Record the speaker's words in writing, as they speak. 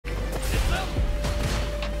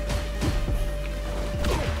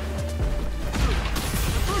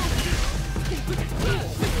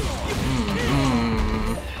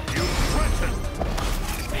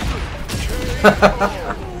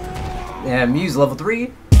Yeah, Muse level 3.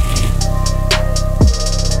 Here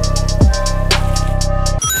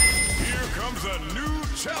comes a new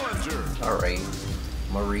challenger. Alright,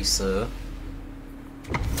 Marisa.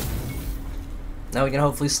 Now we can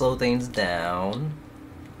hopefully slow things down.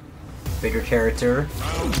 Bigger character.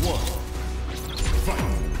 Round 1. Fight.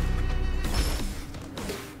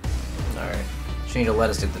 Alright. She need to let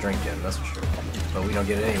us get the drink in, that's for sure. But we don't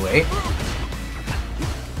get it anyway.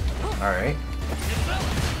 Alright.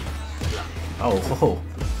 Oh, whoa.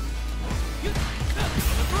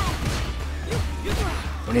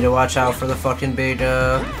 We need to watch out for the fucking big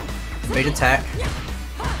attack.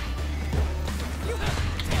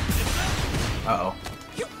 Uh-oh.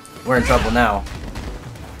 We're in trouble now.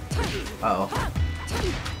 Uh-oh.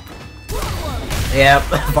 Yep,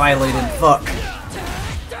 violated. Fuck.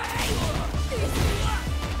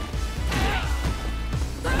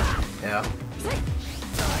 Yeah.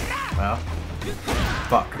 Well.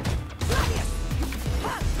 Fuck.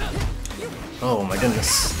 Oh my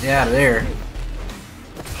goodness. Get out of there.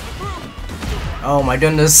 Oh my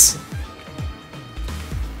goodness.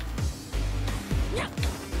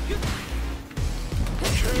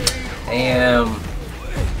 Damn.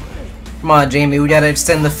 Come on, Jamie, we gotta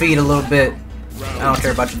extend the feed a little bit. I don't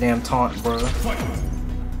care about your damn taunt, bro.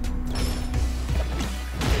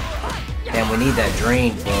 Damn, we need that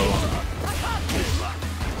drain, bro.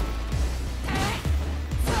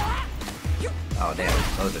 Oh, damn.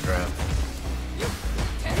 That was a grab.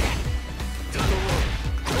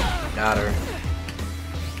 Got her.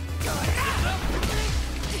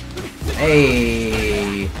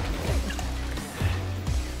 Hey.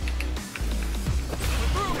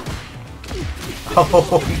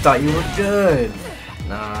 Oh, you thought you were good.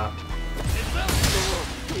 Nah.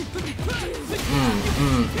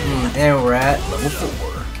 And we're at level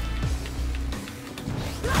 4.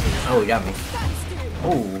 Oh, he got me.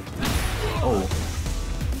 Oh. Oh.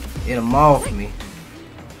 Get him off me.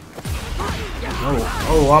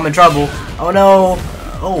 Oh, I'm in trouble. Oh no.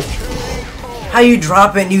 Oh. How you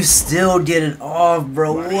drop it and you still get it off,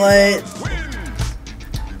 bro? What?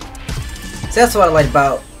 See, that's what I like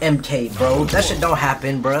about MK, bro. That shit don't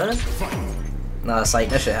happen, bro. Nah, it's like,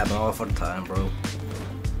 that shit happen all the fucking time, bro.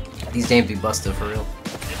 These games be busted for real.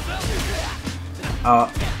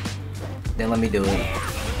 Then let me do it.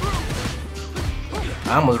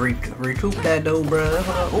 I almost recouped that though, bro.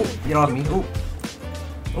 Oh, get off me. Oh.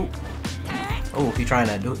 Oh. Oh, he trying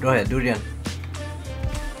that. Go ahead, do it again.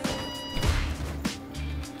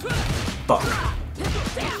 Fuck.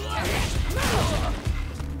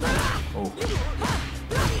 Oh.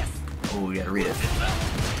 Oh, we gotta read it.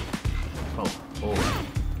 Oh. Oh.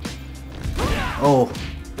 Oh.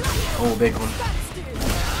 Oh, big one.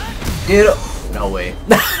 Get up. No way.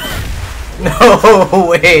 No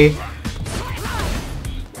way.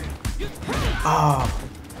 Oh.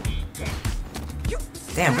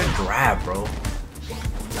 Damn, good grab, bro.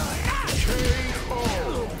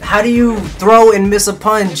 How do you throw and miss a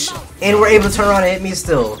punch and we're able to turn around and hit me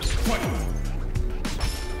still?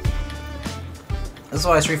 That's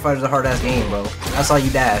why Street Fighter's a hard ass game, bro. That's how you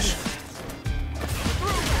dash.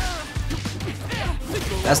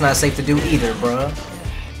 That's not safe to do either, bro.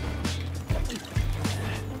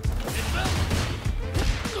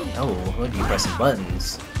 Oh, look at you pressing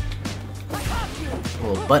buttons. A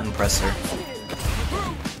little button presser.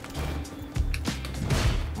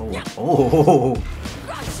 Oh, oh,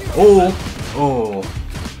 oh, oh.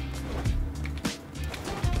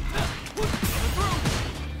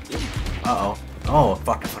 Uh-oh. Oh,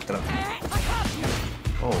 fuck, I fucked it up.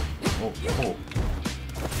 Oh, oh, oh.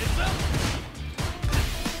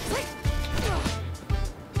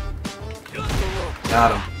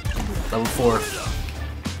 Got him. Level 4.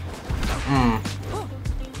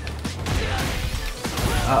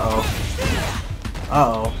 Uh-oh.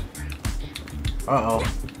 Uh-oh. Uh-oh.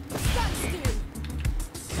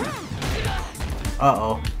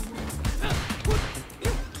 Uh-oh.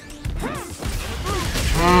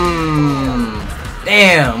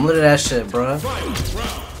 Damn, look at that shit, bruh.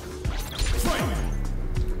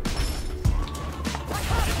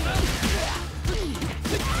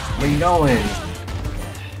 Where you going?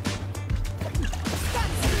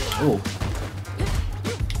 Oh.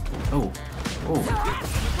 Oh. Oh.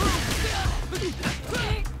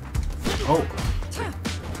 Oh.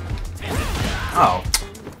 Oh.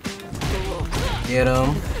 Get him.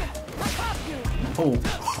 Oh.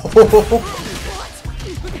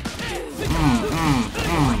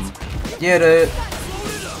 Get it.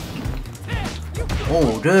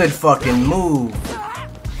 Oh, good fucking move.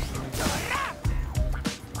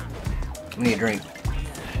 We need a drink.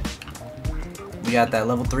 We You got that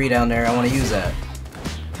level 3 down there. I want to use that.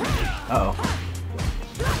 Uh oh.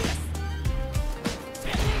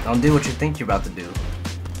 Don't do what you think you're about to do.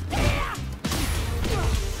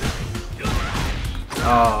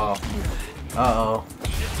 Oh. Uh-oh.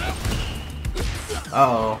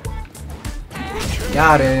 Uh-oh.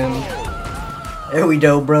 Got him. There we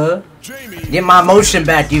go, bruh. Get my motion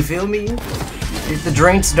back, you feel me? Get the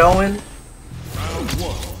drinks going.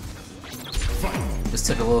 Just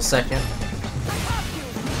took a little second.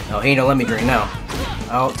 Oh, he ain't gonna let me drink now.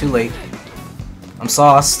 Oh, too late. I'm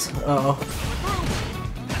sauced. Uh-oh.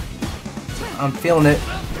 I'm feeling it.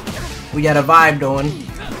 We got a vibe going.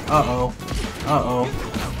 Uh-oh. Uh-oh.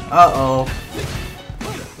 Uh-oh.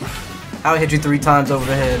 I'll hit you 3 times over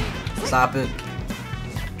the head. Stop it.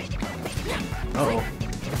 Uh-oh.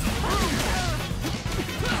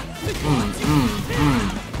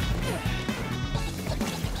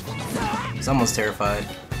 Someone's terrified.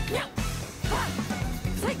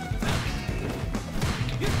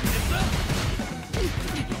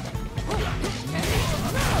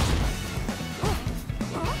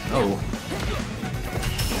 Oh.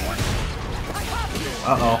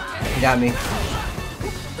 Uh-oh. He got me.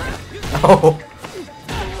 Oh.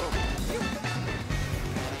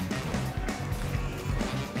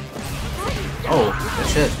 Oh, good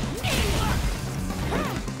shit.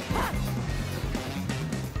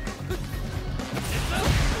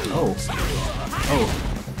 Oh. Oh.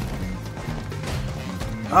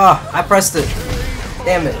 Ah, I pressed it.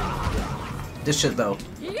 Damn it. This shit though.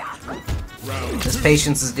 This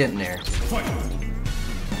patience is getting there.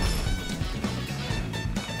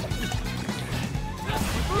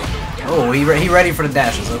 Oh, he ready for the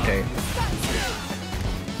dashes. Okay.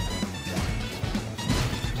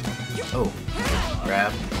 Oh,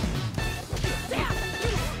 grab.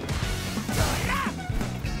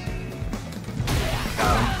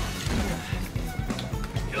 Got him.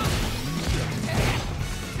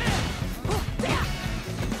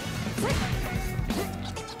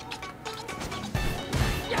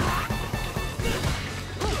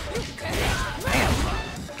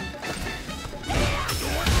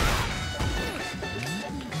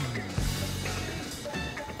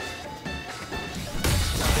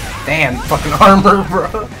 Damn, fucking armor,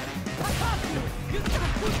 bro.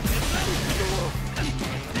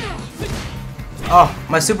 Oh,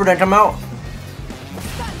 my super didn't come out.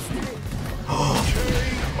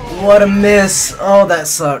 What a miss. Oh, that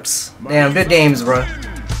sucks. Damn, good games, bro.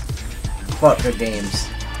 Fuck, good games.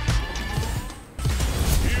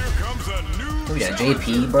 Oh yeah,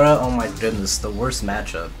 JP, bro. Oh my goodness, the worst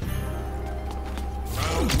matchup.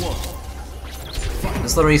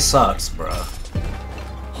 This literally sucks, bro.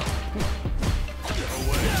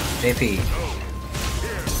 JP.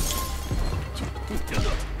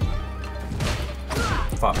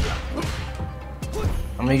 Fuck.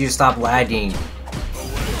 I'm gonna need you to stop lagging.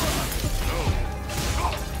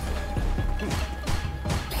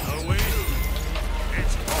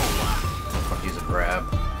 Fuck, use a grab.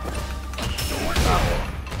 Stop it.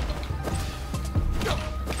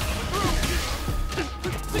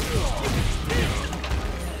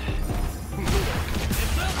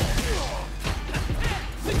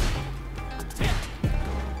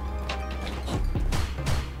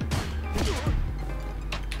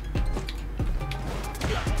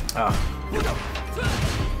 Oh.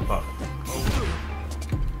 Fuck.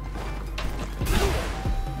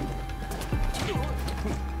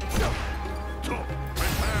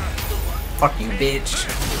 Fuck you, bitch.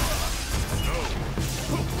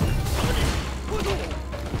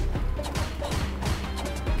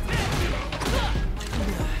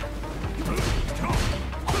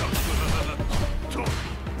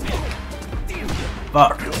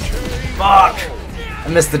 Fuck. Fuck! I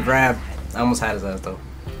missed the grab. I almost had his ass though.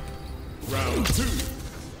 Round 2.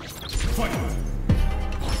 Fight.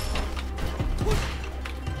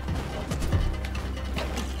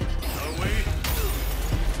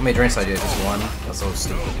 How many drinks I did? Just one? That's so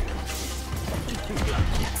stupid.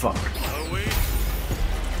 Fuck.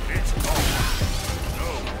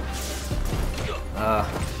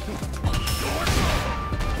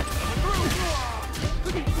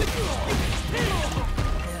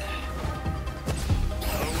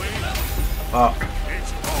 Fuck.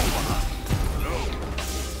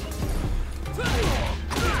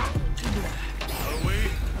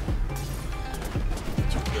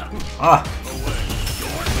 Ah!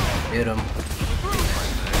 Hit him.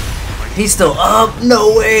 He's still up?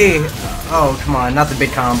 No way! Oh, come on, not the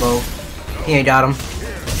big combo. He ain't got him.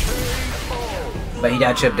 But he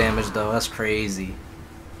got chip damage though, that's crazy.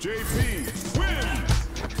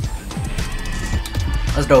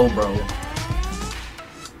 Let's go, bro.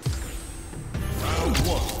 Round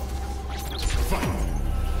one. Fight.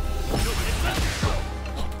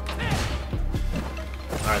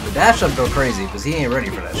 Alright, the dash up go crazy because he ain't ready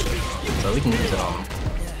for that shit. So we can use it on him.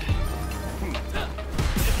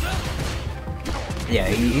 Yeah,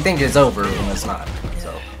 he thinks it's over when it's not.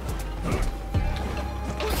 So.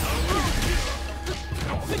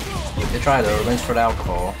 Good try though, thanks for the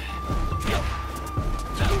alcohol.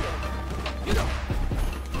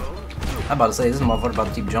 I'm about to say, this motherfucker about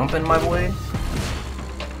to keep jumping my way.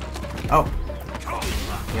 Oh.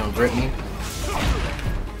 You don't grip me?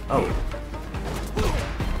 Oh.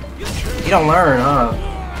 You don't learn, huh?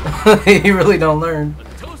 You really don't learn.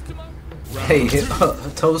 Hey,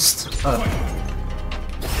 toast.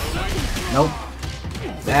 Nope.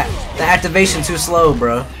 The activation too slow,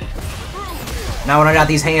 bro. Now when I got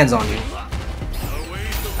these hands on you.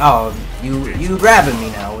 Oh, you grabbing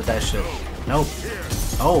me now with that shit. Nope.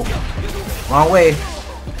 Oh. Wrong way.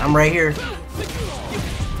 I'm right here.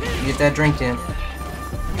 Get that drink in.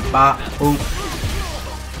 Bop. Boop.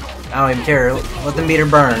 I don't even care. Let the meter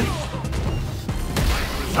burn.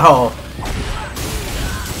 Oh.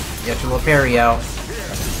 You got your little parry out.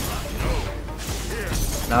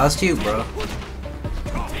 Nah, that's cute, bro.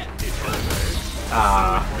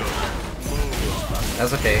 Ah.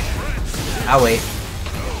 That's okay. I'll wait.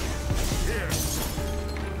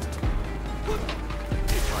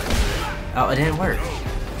 Oh, it didn't work.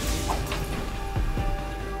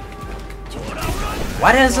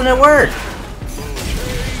 Why doesn't it work?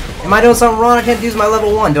 Am I doing something wrong? I can't use my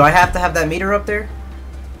level 1. Do I have to have that meter up there?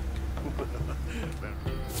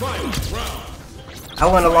 I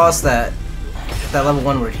wouldn't have lost that if that level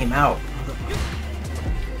 1 where it came out.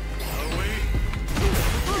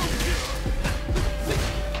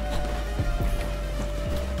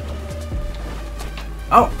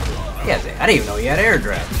 Oh! Yeah, I didn't even know you had air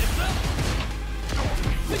draft.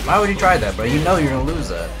 Why would you try that, bro? You know you're gonna lose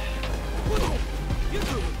that.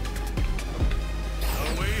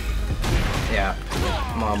 Yeah.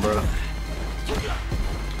 Come on, bro.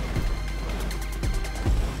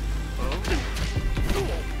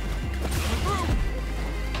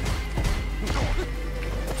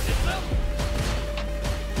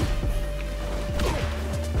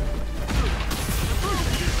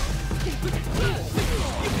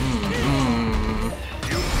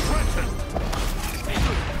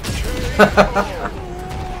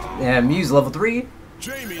 Yeah, Muse level 3.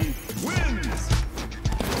 Jamie wins.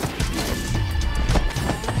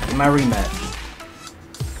 In my rematch.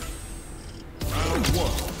 Round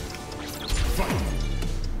one. Fight.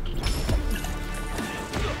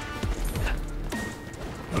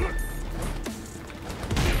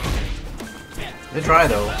 Good try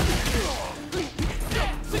though.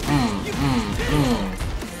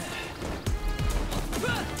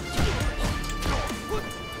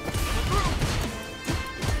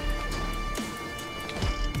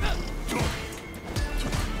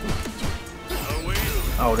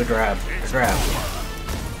 Oh, the grab. The grab.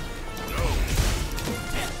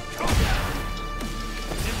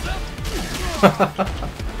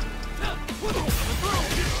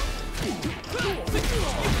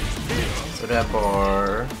 So that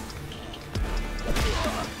bar.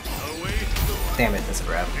 Damn it, that's a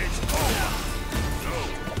grab.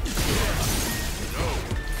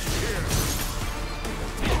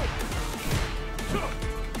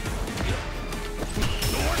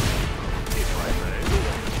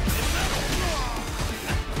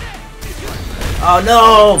 Oh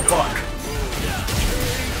no! Fuck!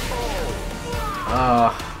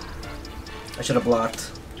 I should have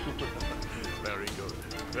blocked. Very good.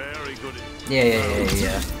 Very good.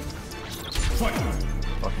 Yeah.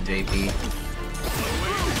 Fucking JP.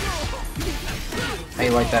 How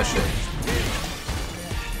you like that shit?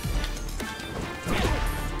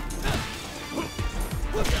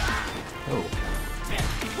 Oh.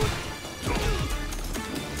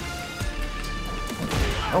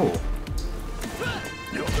 Oh.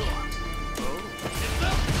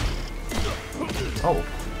 Oh.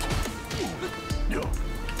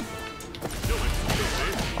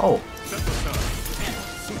 Oh.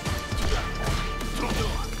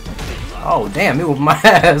 Oh, damn, it was my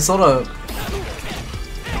ass. Hold up.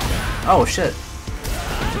 Oh, shit.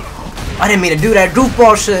 I didn't mean to do that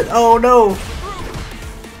goofball shit. Oh, no.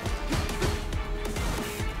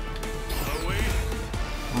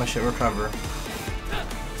 My shit recover.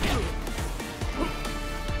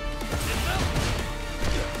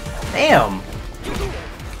 Damn.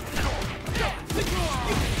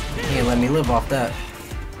 He didn't let me live off that.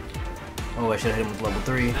 Oh, I should have hit him with level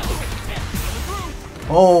 3.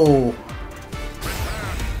 Oh.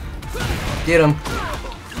 Get him.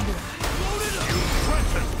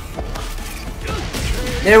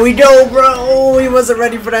 There we go, bro. Oh, he wasn't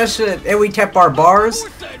ready for that shit. And we kept our bars.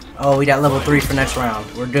 Oh, we got level 3 for next round.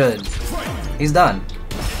 We're good. He's done.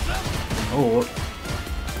 Oh.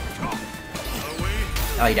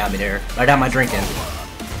 Oh, he got me there. I got my drink in.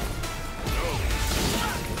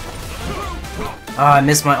 Oh, I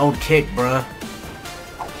missed my old kick, bruh.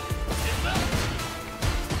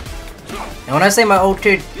 And when I say my old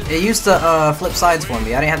kick, it used to flip sides for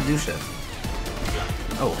me. I didn't have to do shit.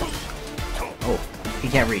 Oh. Oh. He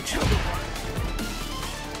can't reach.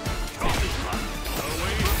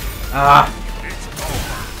 Ah.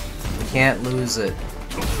 We can't lose it.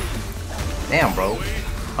 Damn, bro.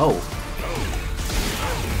 Oh.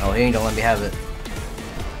 Oh, he ain't gonna let me have it.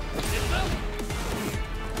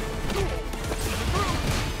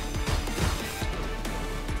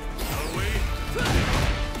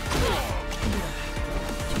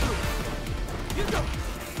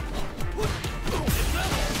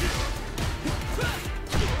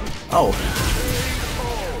 Oh.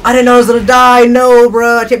 I didn't know I was gonna die. No,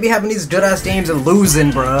 bruh. I can't be having these good ass games and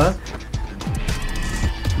losing, bruh.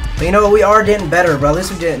 But you know what? We are getting better, bro. At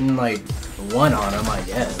least we're getting, like, 1 on him, I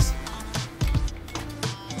guess.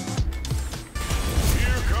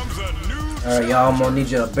 Alright, y'all, I'm gonna need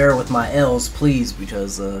you to bear with my L's, please,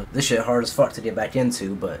 because this shit hard as fuck to get back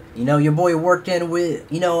into. But, you know, your boy working with,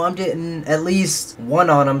 you know, I'm getting at least 1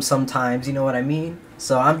 on him sometimes, you know what I mean?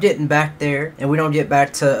 So I'm getting back there, and we don't get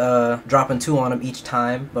back to dropping 2 on him each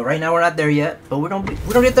time. But right now we're not there yet. But we don't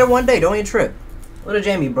get there one day. Don't even trip. Look at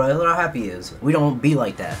Jamie, bro. Look how happy he is. We don't be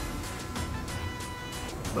like that.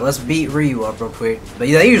 But let's beat Ryu up real quick. But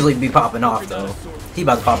yeah, they usually be popping off though. He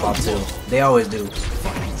about to pop off too. They always do.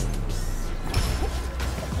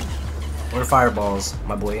 What are fireballs,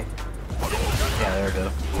 my boy? Yeah, there we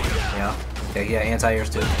go. Yeah. Okay, yeah, anti-airs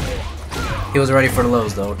too. He was ready for the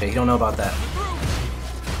lows though. Okay, he don't know about that.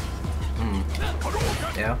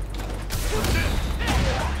 Yeah.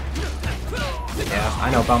 Yeah,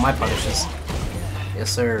 I know about my punishes. Yes,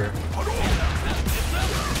 sir.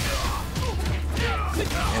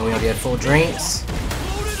 And we don't get full drinks.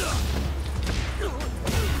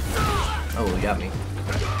 Oh, he got me.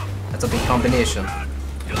 That's a big combination.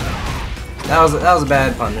 That was a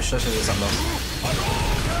bad punish. I should do something else.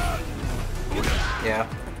 Yeah.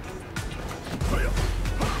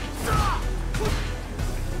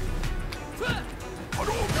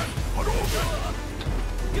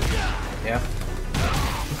 Yeah.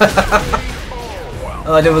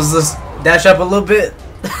 All I did was just dash up a little bit.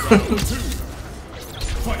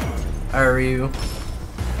 Are you?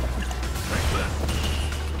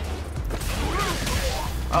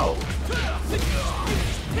 Oh.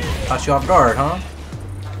 Caught you off guard, huh?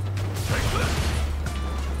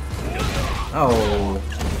 Oh.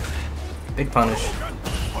 Big punish.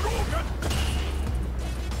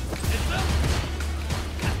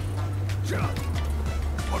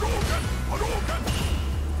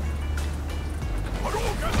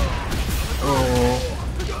 Oh.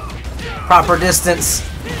 Proper distance.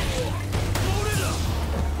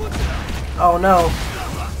 Oh no.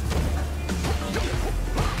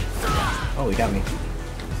 Oh, he got me.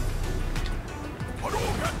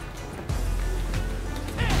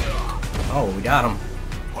 Oh, we got him.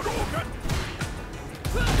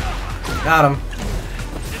 Got him.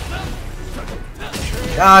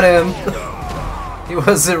 Got him. He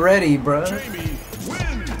wasn't ready, bro.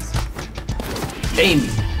 Jamie.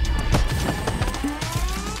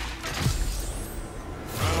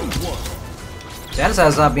 That just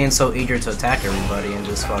has not being so eager to attack everybody and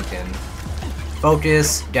just fucking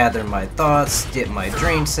focus, gather my thoughts, get my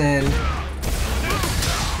drinks in, and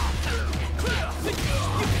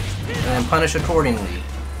then punish accordingly.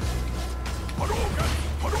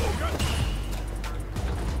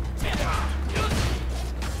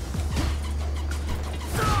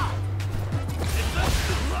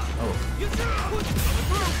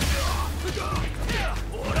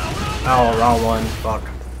 Oh, wrong one. Fuck.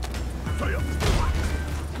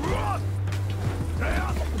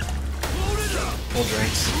 Full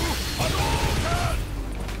drinks.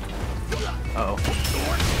 Uh-oh.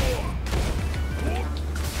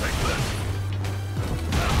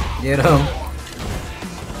 Get him.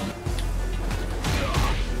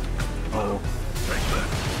 Oh.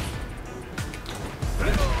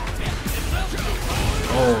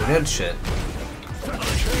 Oh, good shit.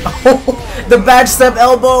 Oh, the backstep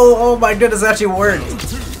elbow! Oh my goodness, that actually worked.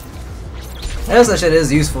 I guess that shit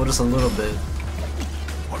is useful, just a little bit.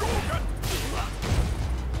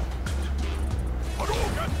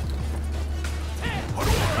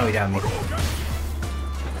 Oh, he got me.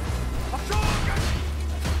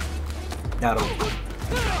 Got him.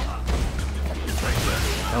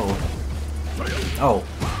 Oh. Oh.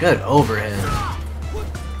 Good overhead.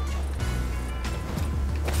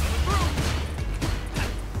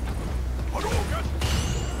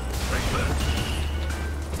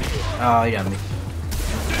 Oh, you got me.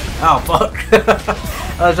 Oh, fuck.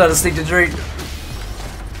 I was trying to sneak the drink.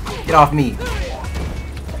 Get off me.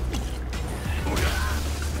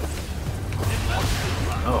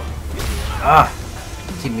 Oh. Ah.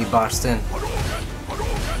 Keep me boxed in.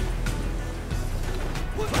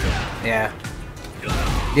 Yeah.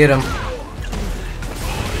 Get him.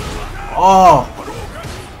 Oh.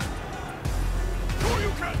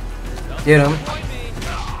 Get him.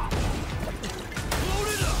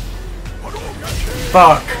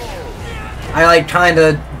 Fuck. I like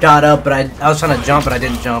kinda got up, but I was trying to jump, but I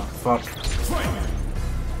didn't jump. Fuck.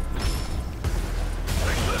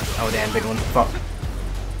 Oh damn, big one. Fuck.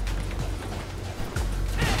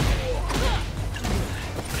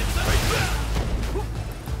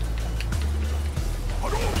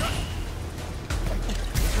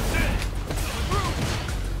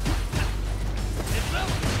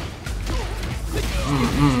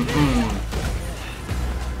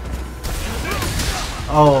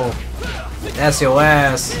 Oh, that's your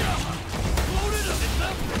ass.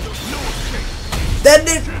 That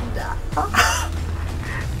did.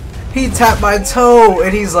 He tapped my toe,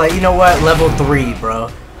 and he's like, you know what? Level 3, bro.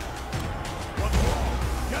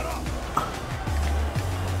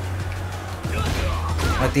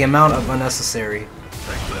 Like the amount of unnecessary.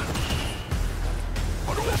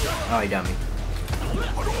 Oh, he got me.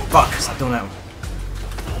 Fuck! Stop doing that.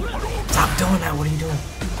 Stop doing that. What are you doing?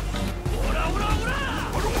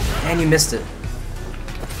 And you missed it.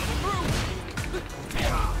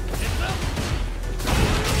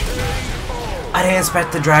 I didn't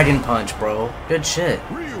expect the dragon punch, bro. Good shit.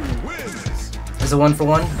 Is it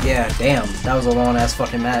 1-for-1? Yeah, damn. That was a long ass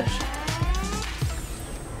fucking match.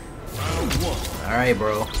 Alright,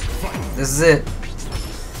 bro. This is it.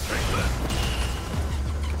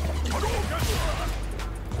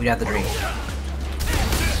 We got the drink.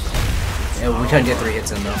 Yeah, we couldn't get 3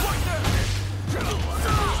 hits in though.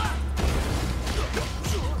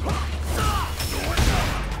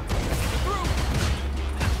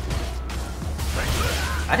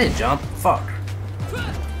 I didn't jump. Fuck.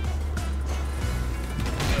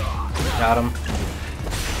 Got him.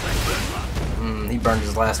 He burned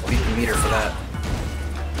his last meter for that.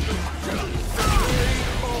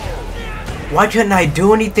 Why couldn't I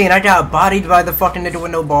do anything? I got bodied by the fucking nigga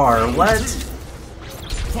with no bar. What?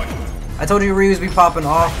 I told you Ryu's be popping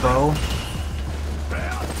off, bro.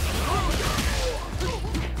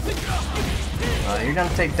 You're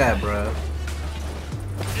gonna take that, bro.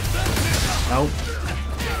 Nope.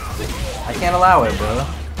 I can't allow it, bro.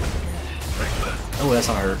 Oh, that's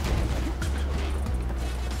not hurt.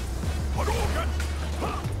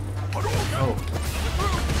 Oh.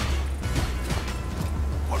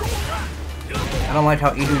 I don't like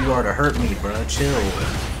how eager you are to hurt me, bro. Chill.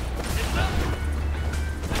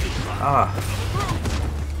 Ah.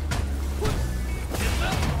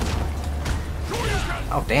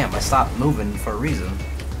 Oh, damn. I stopped moving for a reason.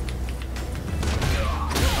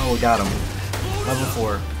 Oh, we got him. Level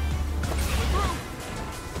 4.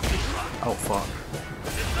 Oh, fuck.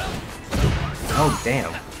 Oh,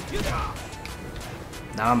 damn.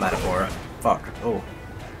 Now I'm at it for it. Fuck. Oh.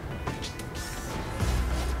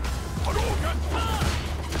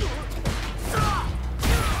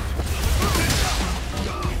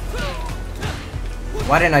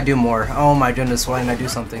 Why didn't I do more? Oh my goodness, why didn't I do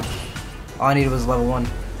something? All I needed was level 1.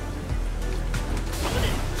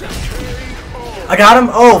 I got him?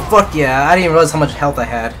 Oh, fuck yeah. I didn't even realize how much health I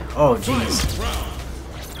had. Oh, jeez.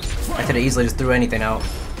 I could have easily just threw anything out.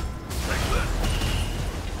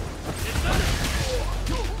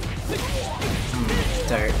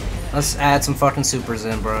 Alright. Let's add some fucking supers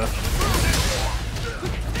in, bro.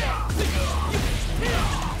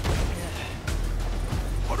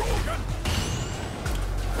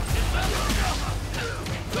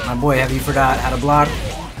 My boy, have you forgot how to block?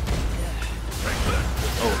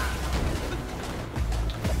 Oh.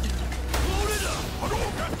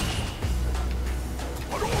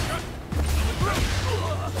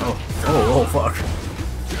 Oh, fuck.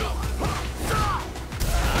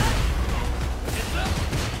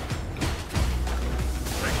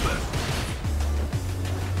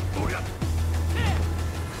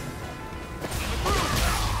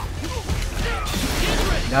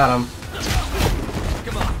 Got him.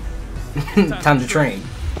 Time to train.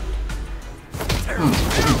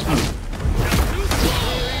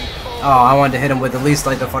 Oh, I wanted to hit him with at least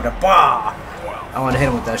like the fucking bah! I wanted to hit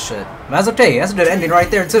him with that shit. But that's okay. That's a good ending right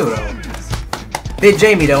there too, though. Big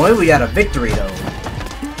Jamie though, we got a victory though.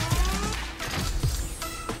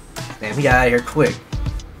 Damn, he got out of here quick.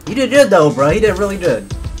 He did good though, bro. He did really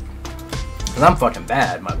good. Cause I'm fucking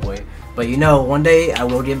bad, my boy. But you know, one day I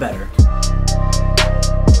will get better.